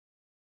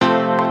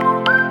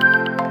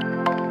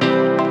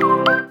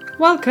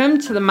Welcome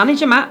to the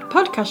Manager Matt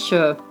podcast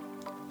show.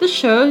 The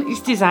show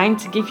is designed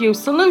to give you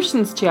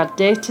solutions to your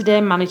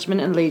day-to-day management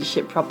and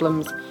leadership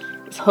problems.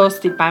 It's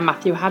hosted by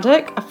Matthew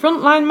Haddock, a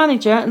frontline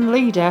manager and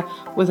leader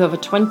with over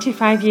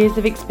 25 years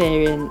of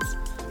experience.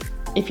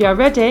 If you're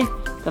ready,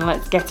 then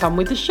let's get on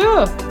with the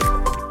show.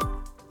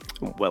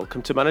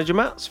 Welcome to Manager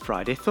Matt's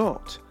Friday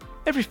Thought.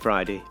 Every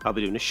Friday, I'll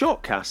be doing a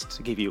short cast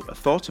to give you a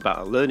thought about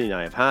a learning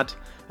I have had,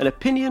 an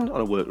opinion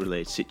on a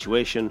work-related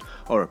situation,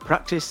 or a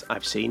practice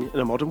I've seen in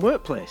a modern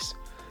workplace.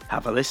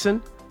 Have a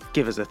listen,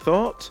 give us a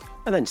thought,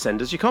 and then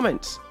send us your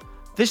comments.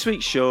 This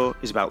week's show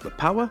is about the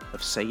power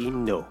of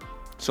saying no.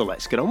 So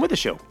let's get on with the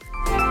show.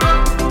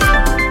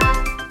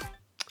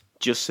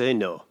 Just Say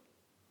No.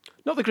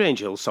 Not the Grange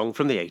Hill song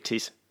from the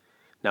 80s.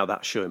 Now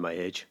that's showing my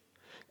age.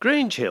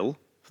 Grange Hill,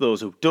 for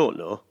those who don't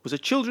know, was a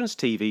children's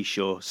TV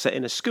show set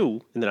in a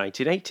school in the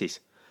 1980s.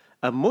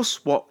 A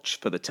must-watch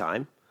for the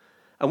time.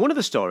 And one of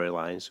the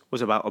storylines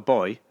was about a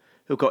boy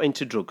who got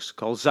into drugs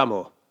called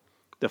Zammo.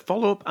 The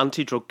follow-up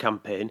anti-drug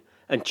campaign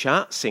and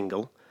chart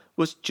single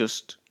was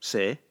Just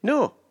Say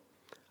No.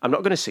 I'm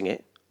not going to sing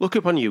it. Look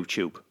up on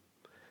YouTube.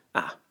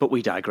 But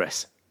we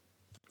digress.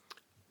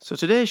 So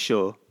today's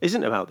show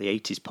isn't about the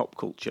 80s pop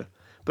culture,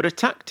 but a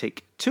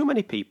tactic too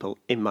many people,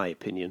 in my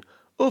opinion,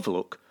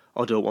 overlook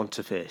or don't want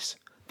to face.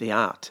 The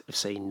art of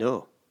saying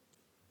no.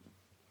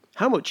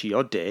 How much of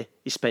your day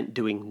is spent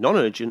doing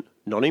non-urgent,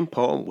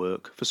 non-important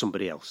work for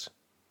somebody else?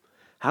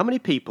 How many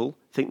people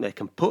think they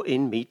can put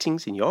in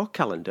meetings in your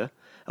calendar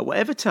at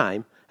whatever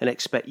time and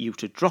expect you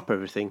to drop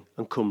everything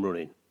and come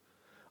running?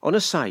 On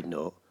a side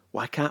note,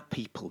 why can't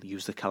people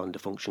use the calendar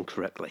function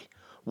correctly?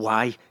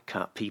 Why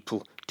can't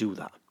people do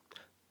that?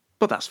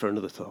 But that's for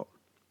another thought.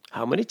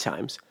 How many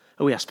times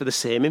are we asked for the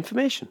same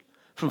information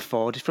from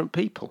 4 different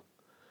people?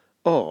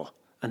 Or,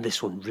 and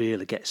this one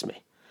really gets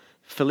me,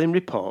 fill in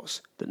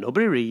reports that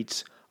nobody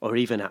reads or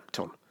even act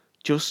on,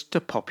 just to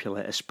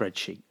populate a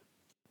spreadsheet.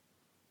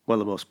 Well,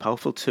 the most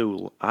powerful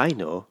tool I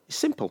know is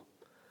simple.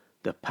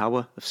 The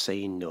power of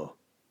saying no.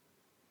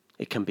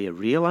 It can be a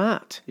real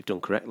art if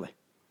done correctly.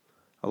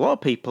 A lot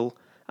of people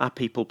are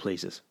people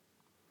pleasers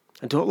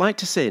and don't like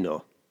to say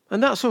no,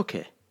 and that's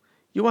okay.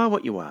 You are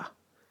what you are.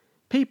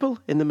 People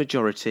in the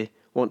majority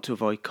want to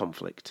avoid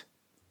conflict.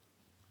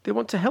 They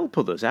want to help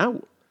others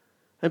out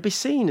and be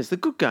seen as the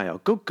good guy or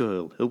good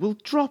girl who will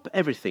drop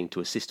everything to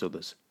assist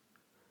others.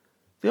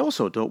 They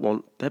also don't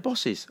want their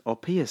bosses or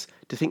peers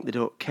to think they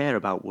don't care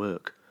about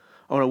work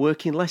or are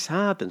working less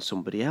hard than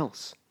somebody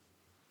else.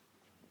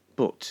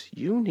 But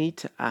you need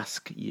to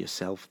ask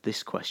yourself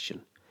this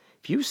question.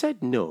 If you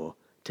said no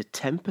to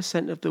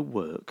 10% of the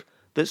work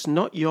that's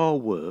not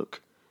your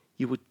work,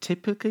 you would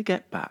typically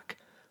get back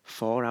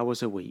 4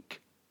 hours a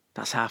week.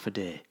 That's half a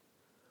day.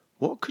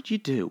 What could you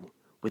do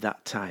with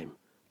that time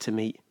to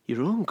meet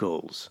your own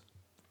goals?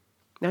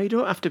 Now, you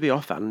don't have to be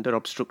offhand or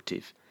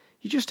obstructive.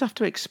 You just have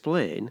to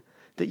explain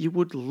that you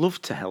would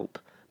love to help,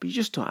 but you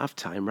just don't have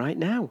time right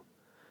now.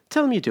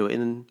 Tell them you do it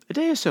in a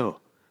day or so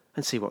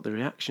and see what the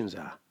reactions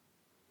are.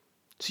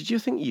 So do you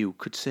think you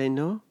could say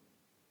no?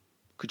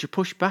 Could you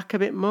push back a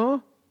bit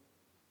more?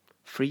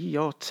 Free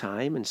your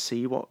time and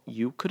see what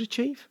you could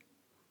achieve?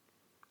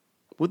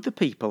 Would the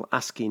people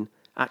asking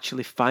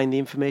actually find the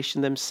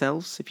information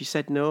themselves if you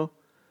said no?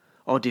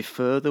 Or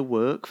defer the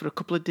work for a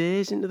couple of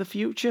days into the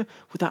future?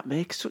 Would that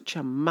make such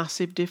a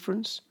massive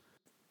difference?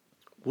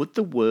 Would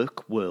the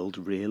work world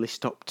really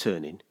stop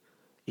turning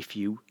if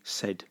you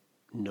said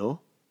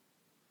no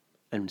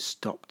and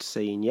stopped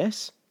saying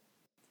yes?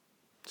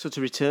 So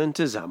to return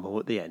to Zammo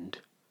at the end,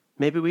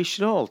 maybe we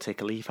should all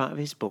take a leaf out of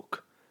his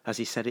book, as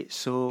he said it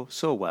so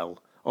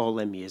well all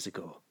them years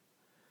ago.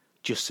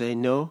 Just say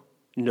no,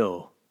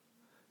 no.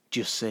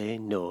 Just say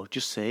no,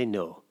 just say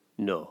no,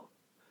 no.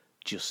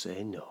 Just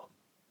say no.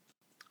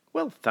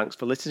 Well, thanks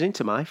for listening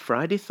to my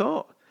Friday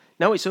Thought.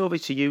 Now it's over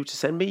to you to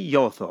send me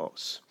your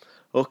thoughts.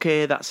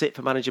 Okay, that's it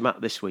for Manager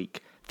Matt this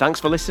week. Thanks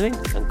for listening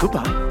and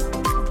goodbye.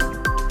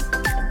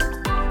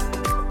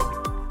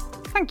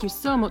 Thank you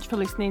so much for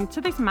listening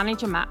to this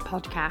Manager Matt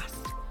podcast.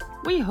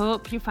 We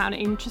hope you found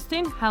it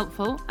interesting,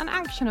 helpful and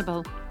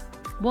actionable.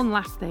 One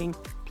last thing,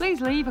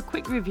 please leave a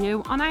quick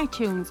review on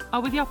iTunes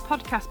or with your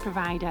podcast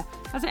provider,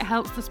 as it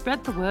helps to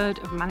spread the word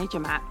of Manager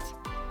Matt.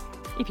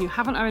 If you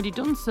haven't already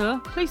done so,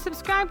 please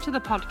subscribe to the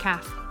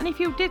podcast, and if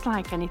you did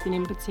like anything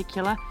in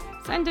particular,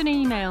 send an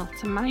email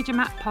to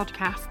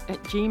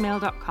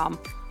managermattpodcast@gmail.com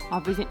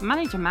or visit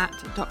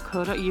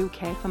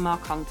managermatt.co.uk for more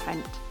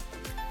content.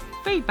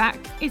 Feedback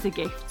is a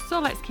gift, so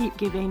let's keep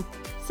giving.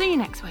 See you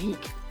next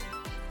week.